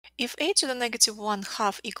If a to the negative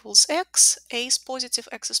 1/2 equals x, a is positive,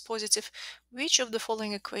 x is positive, which of the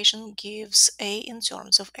following equation gives a in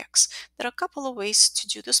terms of x? There are a couple of ways to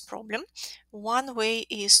do this problem. One way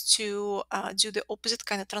is to do the opposite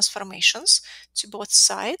kind of transformations to both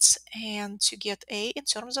sides and to get a in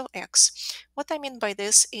terms of x. What I mean by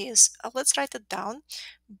this is, let's write it down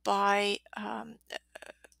by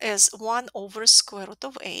as 1 over square root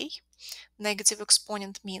of a. Negative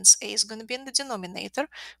exponent means a is going to be in the denominator.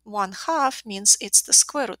 1/2 means it's the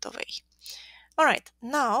square root of a. All right,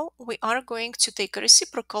 now we are going to take a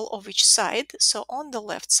reciprocal of each side. So on the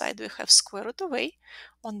left side we have square root of a.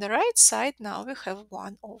 On the right side now we have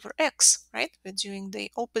 1 over x, right? We're doing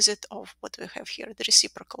the opposite of what we have here, the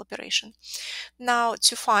reciprocal operation. Now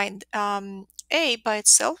to find a by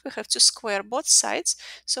itself, we have to square both sides.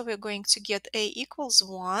 So we're going to get a equals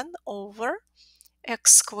 1 over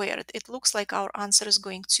x squared. It looks like our answer is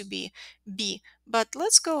going to be b, but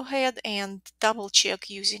let's go ahead and double check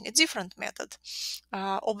using a different method.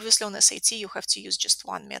 Obviously on SAT you have to use just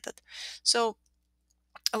one method. So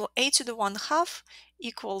a to the 1/2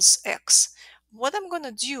 equals x. What I'm going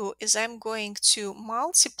to do is I'm going to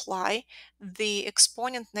multiply the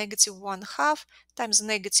exponent negative 1/2 times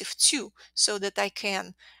negative 2 so that I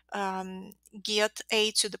can get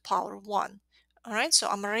a to the power 1. All right, so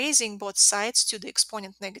I'm raising both sides to the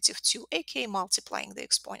exponent negative 2, aka multiplying the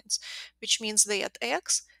exponents, which means that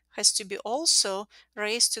x has to be also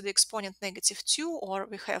raised to the exponent negative 2, or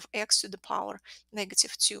we have x to the power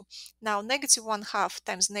negative 2. Now, negative 1/2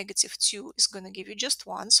 times negative 2 is going to give you just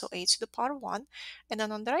 1, so a to the power 1. And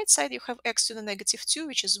then on the right side, you have x to the negative 2,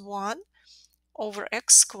 which is 1 over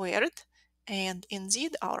x squared. And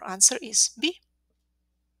indeed, our answer is B.